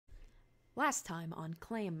Last time on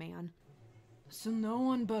Clam Man. So no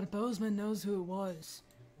one but Bozeman knows who it was.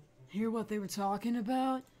 Hear what they were talking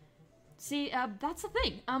about? See, that's the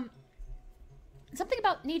thing. Something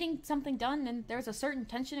about needing something done, and there's a certain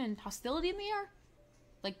tension and hostility in the air?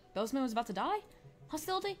 Like, Bozeman was about to die?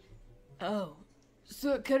 Hostility? Oh,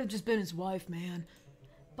 so it could have just been his wife, man.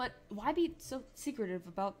 But why be so secretive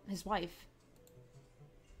about his wife?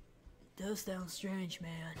 It does sound strange,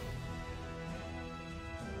 man.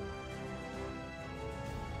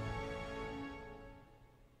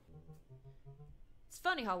 It's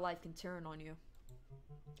funny how life can turn on you.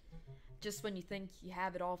 Just when you think you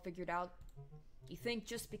have it all figured out, you think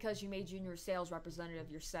just because you made junior sales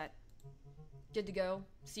representative, you're set. Good to go.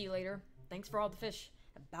 See you later. Thanks for all the fish.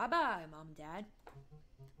 Bye-bye, Mom and Dad.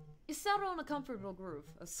 You settle in a comfortable groove,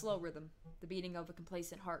 a slow rhythm, the beating of a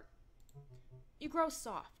complacent heart. You grow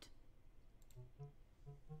soft.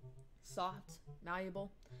 Soft,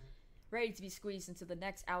 malleable, ready to be squeezed into the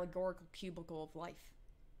next allegorical cubicle of life.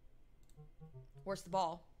 Worst of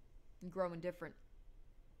all, you grow indifferent.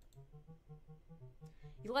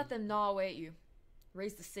 You let them gnaw away at you,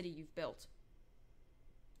 raise the city you've built.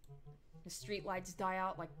 The streetlights die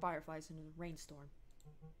out like fireflies in a rainstorm.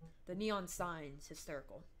 The neon signs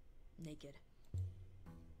hysterical, naked.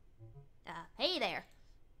 Hey there.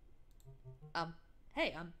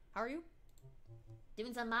 Hey, how are you?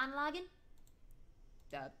 Doing some monologuing?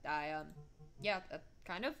 Yeah,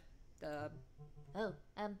 kind of.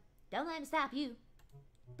 Don't let him stop you.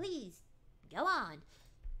 Please, go on.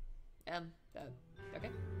 Okay.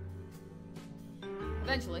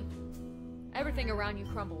 Eventually, everything around you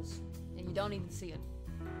crumbles, and you don't even see it.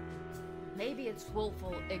 Maybe it's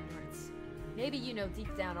willful ignorance. Maybe you know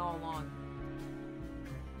deep down all along.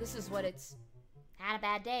 This is what it's... Had a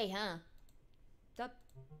bad day, huh?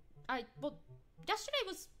 Well, yesterday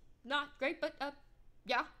was not great, but,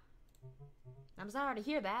 yeah. I'm sorry to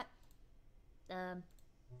hear that.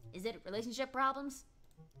 Is it relationship problems?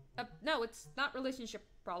 No, it's not relationship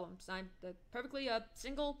problems. I'm perfectly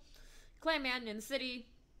single clam man in the city.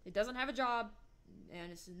 It doesn't have a job,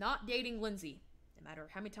 and it's not dating Lindsay, no matter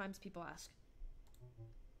how many times people ask.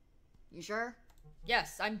 You sure?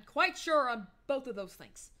 Yes, I'm quite sure on both of those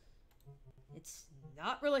things. It's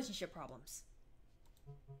not relationship problems.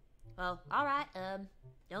 Well, alright,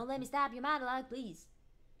 don't let me stop your monologue, please.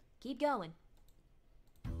 Keep going.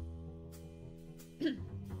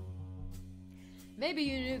 Maybe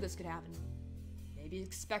you knew this could happen. Maybe you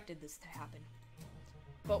expected this to happen.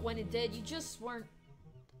 But when it did, you just weren't...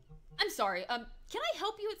 I'm sorry, can I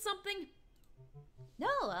help you with something?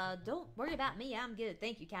 No, don't worry about me. I'm good,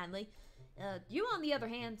 thank you kindly. You, on the other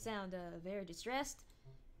hand, sound, very distressed.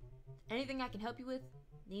 Anything I can help you with?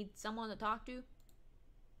 Need someone to talk to?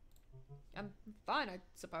 I'm fine, I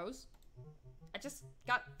suppose. I just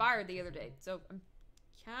got fired the other day, so I'm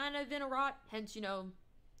kind of in a rot, hence, you know,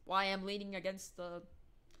 why I'm leaning against the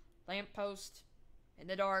lamppost, in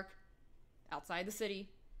the dark, outside the city,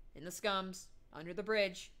 in the scums, under the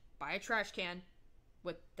bridge, by a trash can,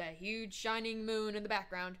 with the huge shining moon in the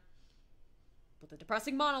background, with a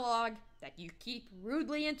depressing monologue that you keep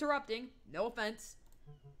rudely interrupting, no offense.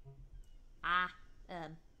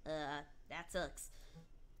 That sucks.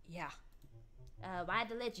 Yeah. Why'd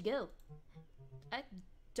they let you go? I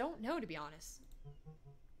don't know, to be honest.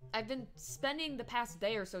 I've been spending the past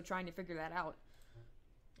day or so trying to figure that out.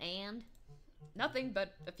 And? Nothing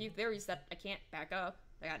but a few theories that I can't back up.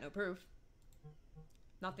 I got no proof.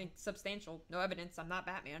 Nothing substantial, no evidence, I'm not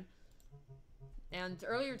Batman. And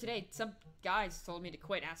earlier today, some guys told me to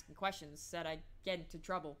quit asking questions, said I'd get into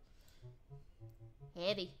trouble.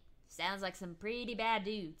 Heavy. Sounds like some pretty bad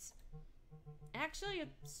dudes. Actually,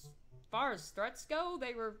 as far as threats go,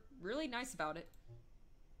 they were really nice about it.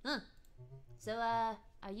 Huh. So, are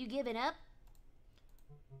you giving up?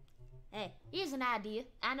 Hey, here's an idea.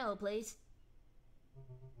 I know a place.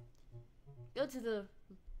 Go to the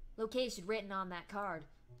location written on that card.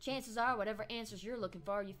 Chances are, whatever answers you're looking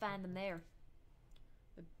for, you find them there.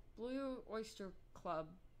 The Blue Oyster Club.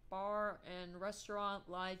 Bar and restaurant,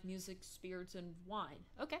 live music, spirits, and wine.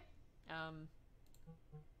 Okay.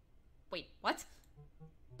 Wait, what?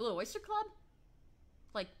 Blue Oyster Club?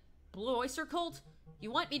 Like, Blue Oyster Cult?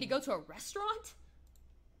 You want me to go to a restaurant?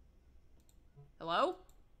 Hello?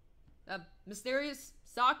 Mysterious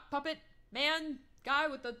sock puppet man guy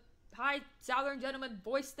with the high southern gentleman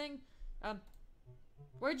voice thing?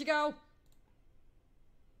 Where'd you go?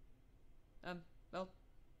 Well,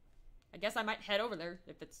 I guess I might head over there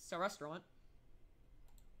if it's a restaurant.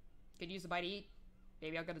 Could use a bite to eat.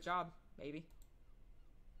 Maybe I'll get a job. Maybe.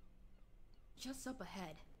 Just up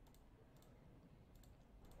ahead.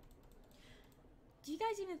 do you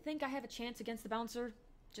guys even think I have a chance against the bouncer?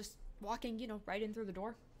 Just walking, you know, right in through the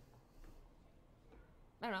door?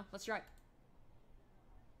 I don't know. Let's try it.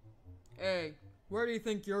 Hey, where do you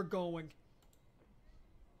think you're going?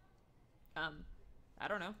 I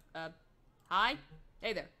don't know. Hi?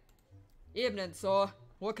 Hey there. Evening, sir.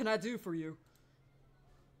 What can I do for you?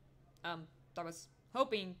 I was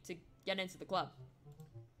hoping to get into the club.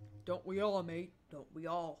 Don't we all, mate? Don't we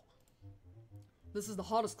all? This is the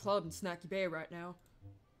hottest club in Snacky Bay right now.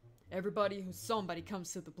 Everybody who's somebody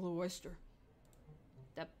comes to the Blue Oyster.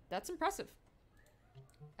 That's impressive.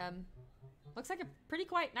 Looks like a pretty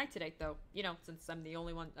quiet night today, though. You know, since I'm the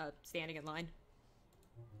only one, standing in line.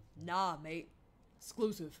 Nah, mate.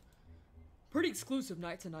 Exclusive. Pretty exclusive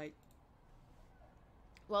night tonight.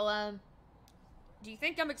 Well, do you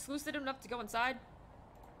think I'm exclusive enough to go inside?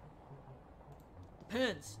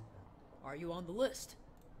 Depends. Are you on the list?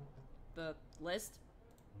 The list?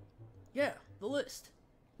 Yeah, the list.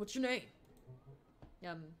 What's your name?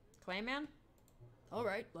 Clam Man?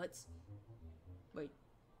 Alright, let's... Wait.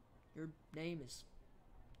 Your name is...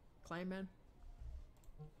 Clam Man?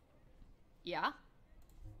 Yeah?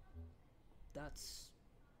 That's...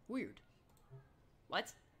 weird.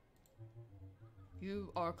 What?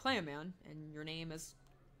 You are Clam Man, and your name is...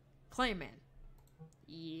 Clam Man.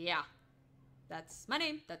 Yeah. That's my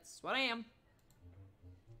name. That's what I am.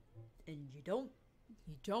 And you don't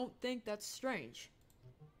think that's strange?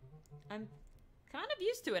 I'm kind of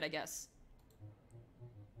used to it, I guess.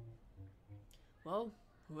 Well,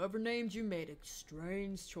 whoever named you made a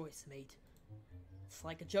strange choice, mate. It's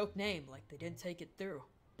like a joke name, like they didn't think it through.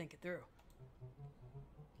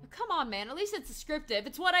 Come on, man. At least it's descriptive.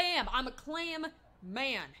 It's what I am. I'm a clam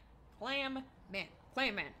man. Clam man.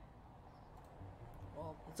 Clam man.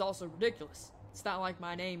 Well, it's also ridiculous. It's not like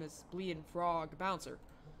my name is Bleeding Frog Bouncer.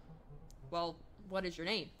 Well, what is your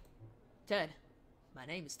name? Ted. My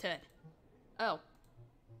name is Ted. Oh.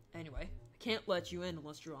 Anyway, I can't let you in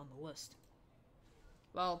unless you're on the list.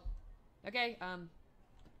 Well, okay,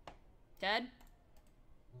 Ted?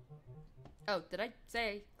 Oh, did I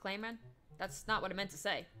say Clayman? That's not what I meant to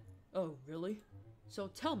say. Oh, really? So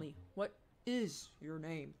tell me, what is your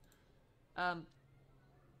name? Oh,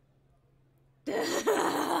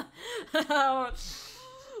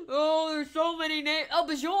 there's so many names. Oh,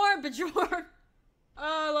 Bajorn.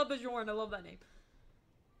 Oh, I love Bajorn. I love that name.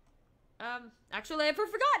 Actually, I've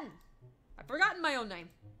forgotten. I've forgotten my own name.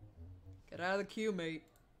 Get out of the queue, mate.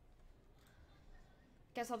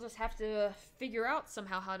 Guess I'll just have to figure out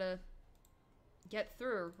somehow how to get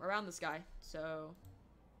through around this guy. So,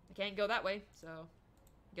 I can't go that way. So,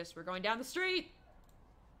 I guess we're going down the street.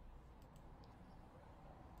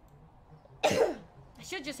 I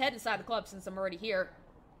should just head inside the club since I'm already here.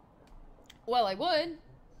 Well, I would.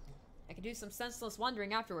 I could do some senseless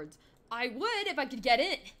wandering afterwards. I would if I could get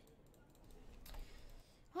in.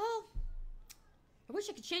 Well, I wish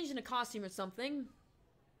I could change into costume or something.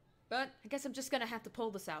 But I guess I'm just gonna have to pull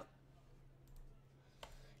this out.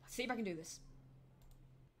 Let's see if I can do this.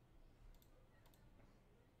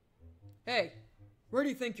 Hey, where do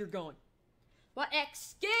you think you're going? What?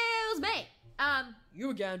 Excuse me. You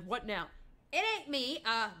again, what now? It ain't me.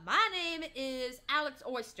 My name is Alex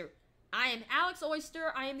Oyster. I am Alex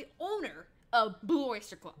Oyster. I am the owner of Blue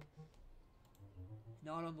Oyster Club.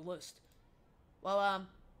 Not on the list. Well,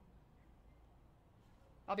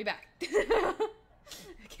 I'll be back.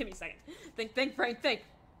 Give me a second. Think, Frank, think.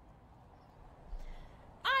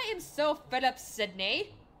 I am so fed up,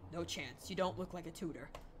 Sydney. No chance. You don't look like a tutor.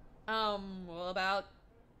 Well, about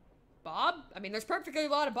Bob? I mean, there's perfectly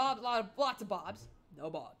lots of Bobs. No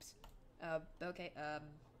Bobs. Okay,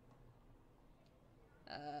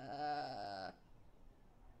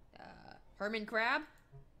 Herman Crab?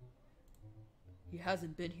 He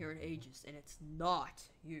hasn't been here in ages, and it's not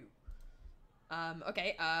you.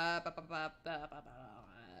 Okay,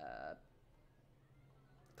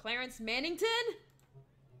 Clarence Mannington?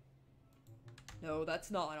 No, that's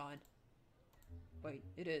not on. Wait,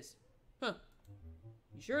 it is. Huh.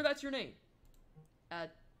 You sure that's your name?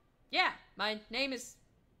 Yeah, my name is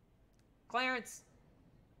Clarence.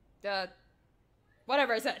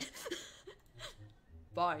 Whatever I said.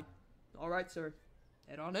 Fine. Alright, sir.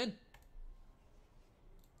 Head on in.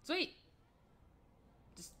 Sweet.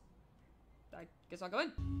 I guess I'll go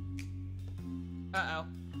in. Uh-oh.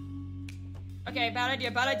 Okay, bad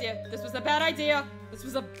idea. This was a bad idea. This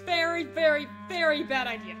was a very, very, very bad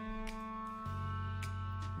idea.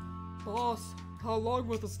 Boss, how long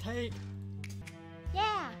will this take?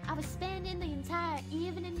 Yeah, I was spending the entire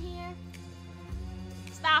evening here.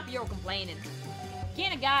 Stop your complaining.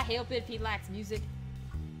 Can't a guy help it if he likes music?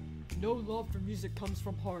 No love for music comes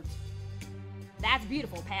from heart. That's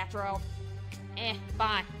beautiful, Patrol.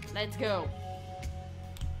 Fine. Let's go.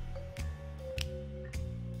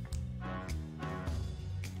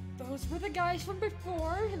 Those were the guys from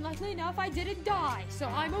before, and luckily enough, I didn't die, so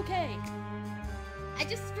I'm okay. I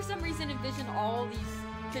just, for some reason, envision all these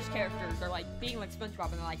fish characters are like being like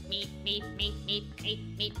SpongeBob, and they're like meat, meat, meat, meat, meat,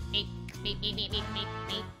 meat, meat, meat, meat, meat, meat, meat,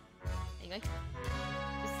 meat. Anyway,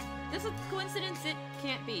 this is a coincidence. It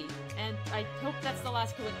can't be, and I hope that's the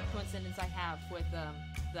last coincidence I have with them.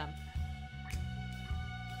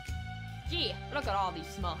 Gee, look at all these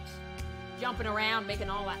smucks jumping around, making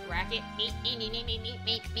all that racket. Meat, meat, meat, meat, meat,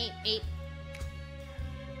 meat, meat, meat.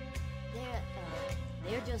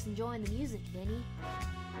 They're just enjoying the music, Vinny.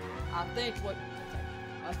 I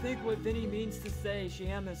think what Vinny means to say,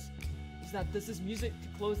 Shamus, is that this is music to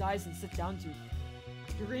close eyes and sit down to.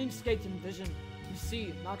 Dreamscape and vision. You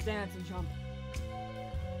see, not dance and jump.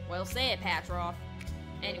 Well said, Patrov.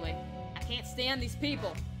 Anyway, I can't stand these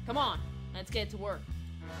people. Come on, let's get to work.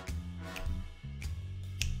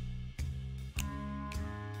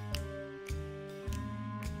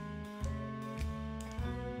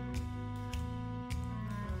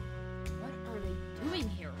 What are they doing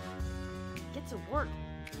here? Get to work.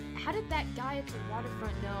 How did that guy at the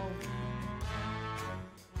waterfront know?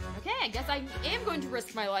 Okay, I guess I am going to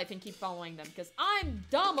risk my life and keep following them, because I'm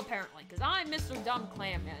dumb, apparently, because I'm Mr. Dumb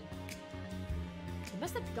Clam Man. He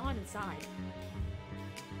must have gone inside.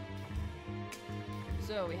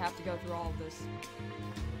 So, we have to go through all of this.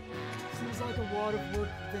 Seems like a lot of work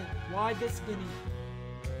then. Why this Vinny?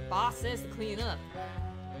 Boss says to clean up.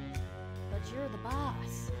 But you're the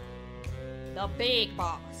boss. The big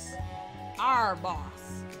boss. Our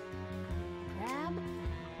boss. Crab?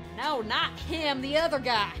 No, not him, the other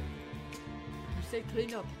guy. You say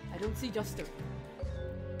clean up. I don't see Duster.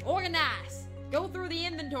 Organize. Go through the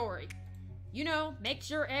inventory. You know, make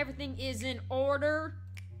sure everything is in order.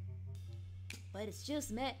 But it's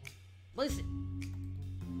just met. Listen.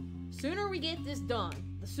 Sooner we get this done,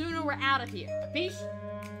 the sooner we're out of here. Peace?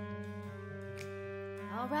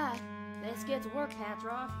 Alright, let's get to work,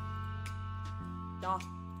 Patrov. Duh.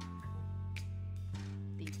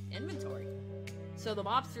 The inventory. So the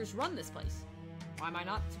mobsters run this place. Why am I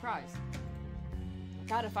not surprised? I've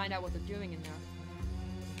got to find out what they're doing in there.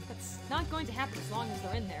 That's not going to happen as long as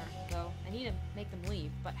they're in there, though. I need to make them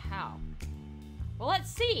leave, but how? Well,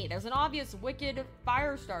 let's see. There's an obvious wicked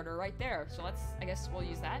fire starter right there, so I guess we'll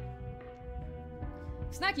use that.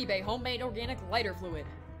 Snacky Bay homemade organic lighter fluid.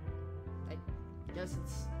 I guess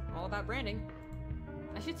it's all about branding.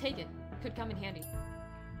 I should take it. Could come in handy.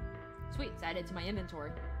 Sweet, it's added to my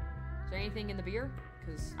inventory. Is there anything in the beer?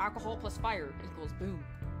 Because alcohol plus fire equals boom.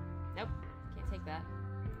 Nope, can't take that.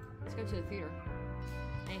 Let's go to the theater.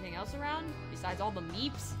 Anything else around besides all the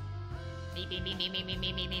meeps? Meep, meep, meep, meep, meep, meep,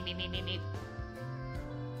 meep, meep, meep, meep, meep, meep.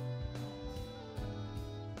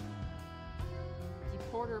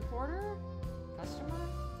 Porter? Customer?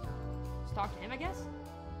 Let's talk to him, I guess?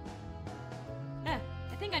 I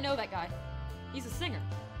think I know that guy. He's a singer.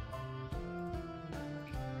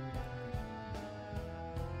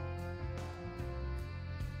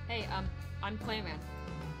 Hey, I'm Clam Man.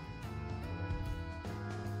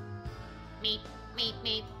 Meep, meep,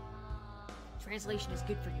 meep. Translation is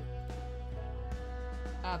good for you.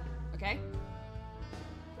 Okay.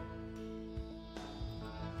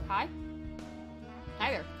 Hi?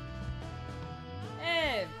 Hi there.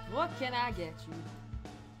 Hey, what can I get you?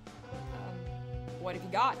 What have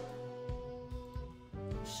you got?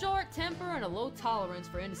 Short temper and a low tolerance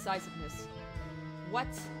for indecisiveness. What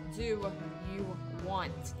do you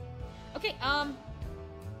want? Okay, how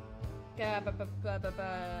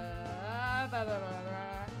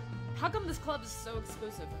come this club is so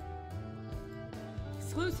exclusive?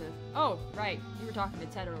 Exclusive? Oh, right. You were talking to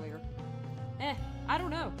Ted earlier. I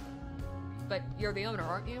don't know. But you're the owner,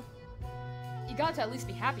 aren't you? You got to at least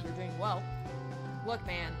be happy you're doing well. Look,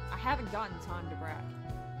 man, I haven't gotten time to brag.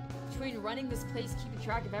 Between running this place, keeping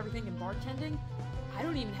track of everything, and bartending, I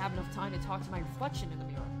don't even have enough time to talk to my reflection in the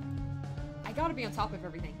mirror. I gotta be on top of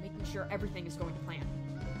everything, making sure everything is going to plan.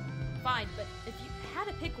 Fine, but if you had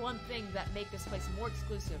to pick one thing that make this place more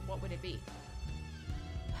exclusive, what would it be?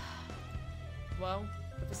 Well,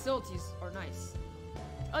 the facilities are nice.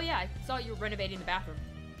 Oh yeah, I saw you were renovating the bathroom.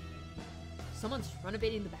 Someone's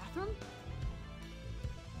renovating the bathroom?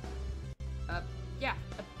 Yeah,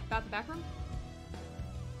 about the back room?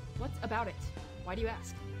 What about it? Why do you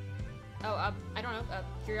ask? Oh, I don't know,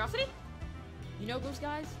 curiosity? You know those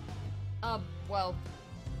guys? Well,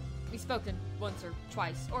 we've spoken once or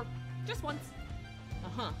twice, or just once.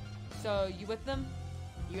 Uh-huh. So, you with them?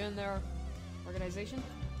 You in their organization?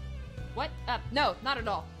 What? No, not at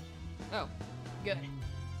all. Oh. Good.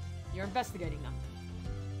 You're investigating them.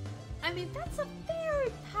 I mean, that's a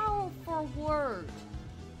very powerful word.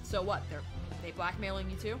 So what? They blackmailing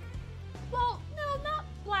you too? Well, no, not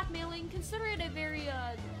blackmailing. Consider it a very,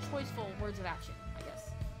 choiceful words of action, I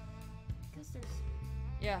guess. Because there's...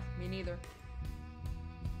 Yeah, me neither.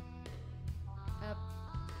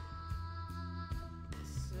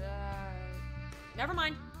 Never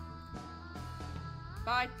mind.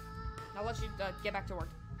 Bye. I'll let you get back to work.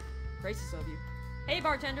 Gracious of you. Hey,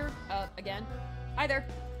 bartender. Again. Hi there.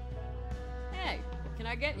 Hey, what can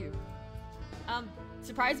I get you?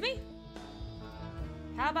 Surprise me?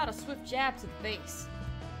 How about a swift jab to the face?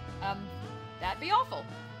 That'd be awful.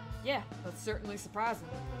 Yeah, that's certainly surprising.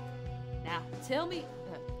 Now tell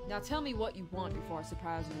me what you want before I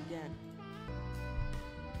surprise you again.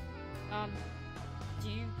 Do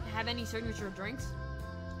you have any signature drinks?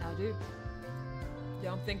 I do.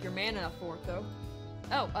 Don't think you're man enough for it, though.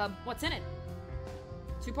 Oh, what's in it?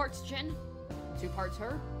 2 parts gin, 2 parts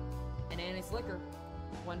her, and Annie's liquor,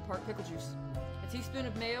 1 part pickle juice, a teaspoon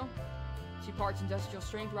of mayo, 2 parts industrial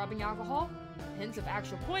strength rubbing alcohol, hints of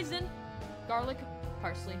actual poison, garlic,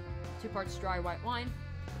 parsley, 2 parts dry white wine,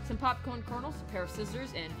 some popcorn kernels, a pair of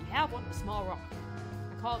scissors, and if you have one, a small rock.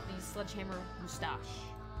 I call it the sledgehammer moustache.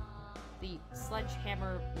 The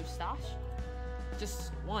sledgehammer moustache?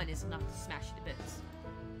 Just one is enough to smash it to bits.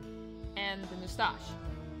 And the moustache.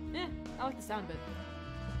 I like the sound of it.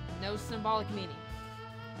 No symbolic meaning.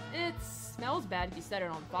 It smells bad if you set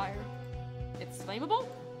it on fire. It's flammable?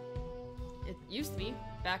 It used to be,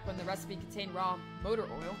 back when the recipe contained raw motor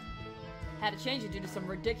oil. Had to change it due to some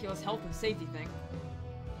ridiculous health and safety thing.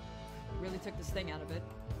 Really took this thing out of it.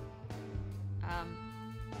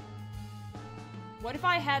 What if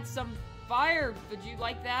I had some fire? Would you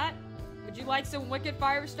like that? Would you like some wicked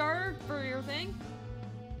fire starter for your thing?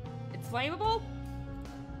 It's flammable?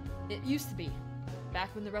 It used to be,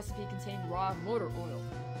 back when the recipe contained raw motor oil.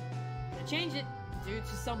 Had to change it due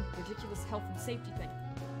to some ridiculous health and safety thing.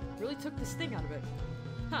 Really took this thing out of it.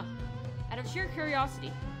 Huh. Out of sheer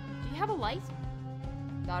curiosity, do you have a light?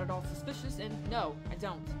 Not at all suspicious, and no, I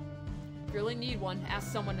don't. If you really need one,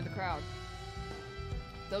 ask someone in the crowd.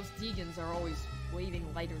 Those Deegans are always waving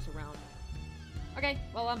lighters around. Okay,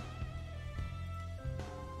 well,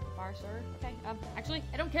 fire starter? Okay, actually,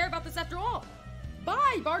 I don't care about this after all.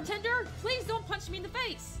 Bye, bartender! Please don't punch me in the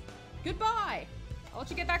face! Goodbye! I'll let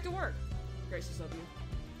you get back to work. Gracious of you.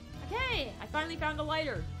 Okay, I finally found a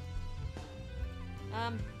lighter.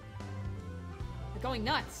 They're going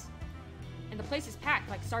nuts. And the place is packed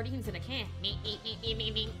like sardines in a can. Meep, meep, meep, meep,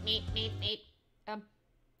 meep, meep, meep, meep,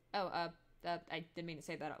 meep. I didn't mean to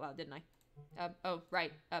say that out loud, didn't I? Oh,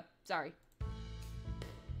 right. Sorry.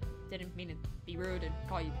 Didn't mean to be rude and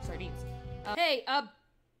call you sardines. Hey,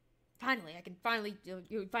 finally,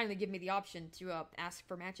 you finally give me the option to, ask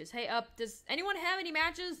for matches. Hey, does anyone have any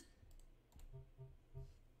matches?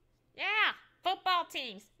 Yeah, football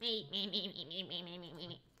teams. Me, me, me, me, me, me, me, me,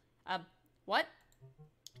 me. What?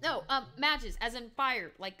 No, matches, as in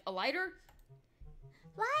fire, like a lighter?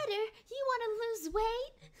 Lighter? You want to lose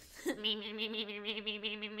weight? Me, me, me, me, me, me, me,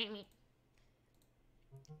 me, me, me, me.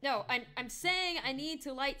 No, I'm saying I need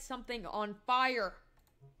to light something on fire.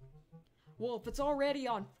 Well, if it's already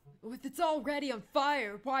on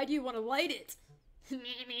fire, why do you want to light it?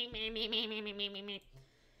 Me, me, me, me, me, me, me, me, me, me.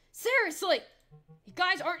 Seriously! You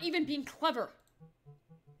guys aren't even being clever.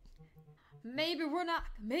 Maybe we're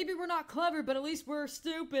not clever, but at least we're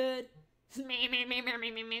stupid. Me, me, me, me,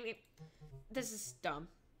 me, me, me, me. This is dumb.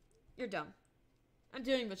 You're dumb. I'm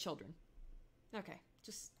dealing with children. Okay,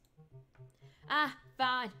 just...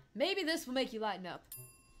 fine. Maybe this will make you lighten up.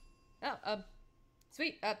 Oh,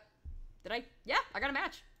 sweet. Yeah, I got a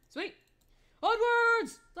match. Sweet.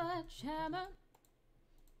 Onwards! Sledgehammer.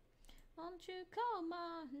 Won't you call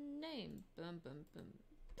my name? Bum, bum, bum.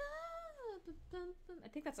 Bum, bum, bum. I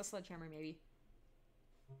think that's a sledgehammer, maybe.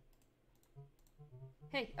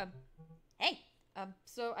 Hey,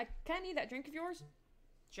 so I kinda need that drink of yours?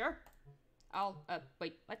 Sure. I'll,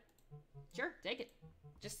 wait, what? Sure, take it.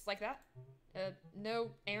 Just like that?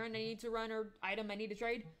 No errand I need to run or item I need to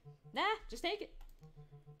trade? Nah, just take it.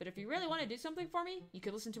 But if you really want to do something for me, you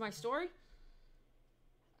could listen to my story.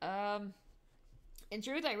 In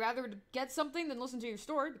truth, I'd rather get something than listen to your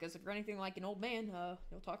story, because if you're anything like an old man,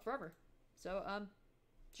 you'll talk forever. So,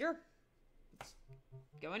 sure. Let's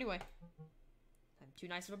go anyway. I'm too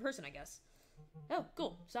nice of a person, I guess. Oh,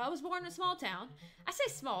 cool. So I was born in a small town. I say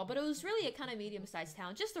small, but it was really a kind of medium-sized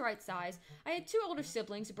town, just the right size. I had 2 older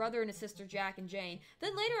siblings, a brother and a sister, Jack and Jane.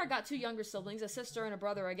 Then later I got 2 younger siblings, a sister and a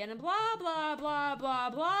brother again, and blah, blah, blah, blah,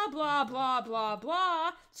 blah, blah, blah, blah,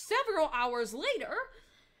 blah. Several hours later,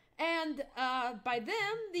 And by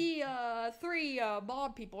them, the 3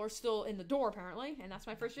 mob people are still in the door apparently, and that's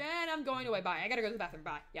my first. And I'm going away. Bye. I gotta go to the bathroom.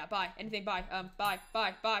 Bye. Yeah. Bye. Anything. Bye. Bye.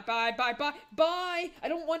 Bye. Bye. Bye. Bye. Bye. Bye. I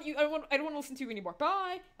don't want you. I don't want to listen to you anymore.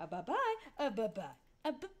 Bye. Bye. Bye. Bye. Bye.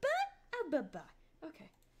 Bye. Bye.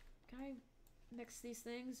 Okay. Can I mix these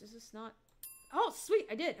things? Is this not? Oh, sweet.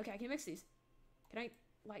 I did. Okay. I can mix these. Can I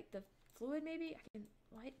light the fluid? Maybe I can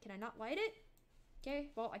light. Can I not light it?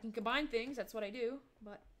 Okay. Well, I can combine things. That's what I do.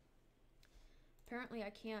 But apparently I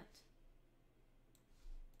can't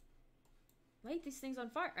light these things on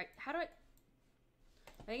fire. How do I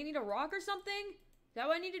think I need a rock or something? Is that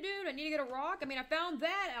what I need to do? Do I need to get a rock? I mean, I found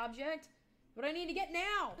that object. What do I need to get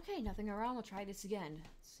now? Okay, nothing around. We'll try this again.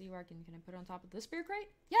 Let's see where I can I put it on top of this beer crate?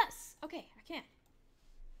 Yes! Okay, I can.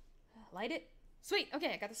 Light it. Sweet,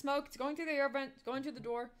 okay, I got the smoke. It's going through the air vent. It's going through the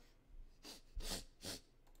door.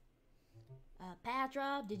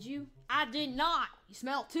 Patra, did you? I did not! You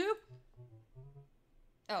smell it too?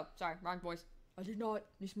 Oh, sorry, wrong voice. I did not.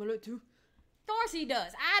 You smell it too? Of course he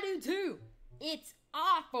does. I do too. It's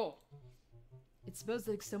awful. It smells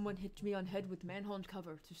like someone hit me on head with manhole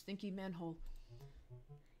cover to stinky manhole.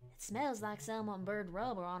 It smells like someone burned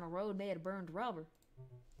rubber on a road made of burned rubber.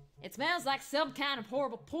 It smells like some kind of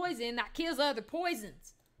horrible poison that kills other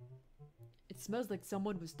poisons. It smells like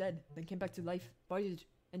someone was dead, then came back to life, bodied,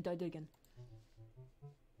 and died again.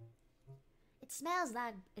 It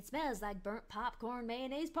smells like burnt popcorn,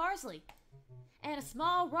 mayonnaise, parsley. And a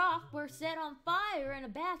small rock were set on fire in a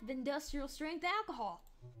bath of industrial strength alcohol.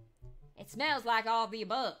 It smells like all the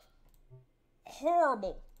above.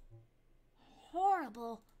 Horrible.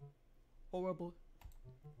 Horrible. Horrible.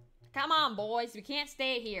 Come on, boys. We can't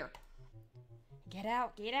stay here. Get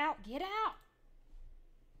out, get out, get out.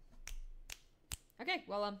 Okay,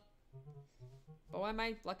 well, boy, am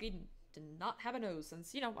I lucky to not have a nose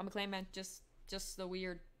since, you know, I'm a clam man. Just the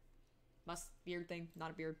weird beard thing.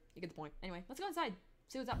 Not a beard. You get the point. Anyway, let's go inside.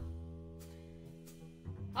 See what's up.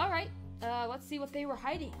 Alright, let's see what they were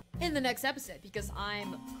hiding in the next episode, because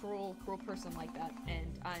I'm a cruel person like that,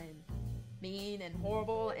 and I'm mean and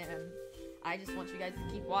horrible, and I just want you guys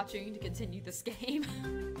to keep watching to continue this game.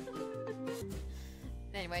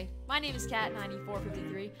 Anyway, my name is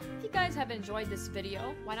Cat9453. If you guys have enjoyed this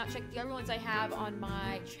video, why not check the other ones I have on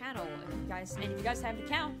my channel? If you guys have an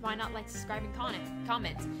account, why not like, subscribe, and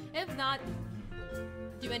comment? If not,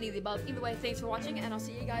 do any of the above. Either way, thanks for watching, and I'll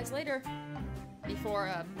see you guys later.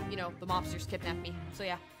 Before, you know, the mobsters kidnap me. So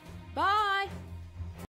yeah, bye!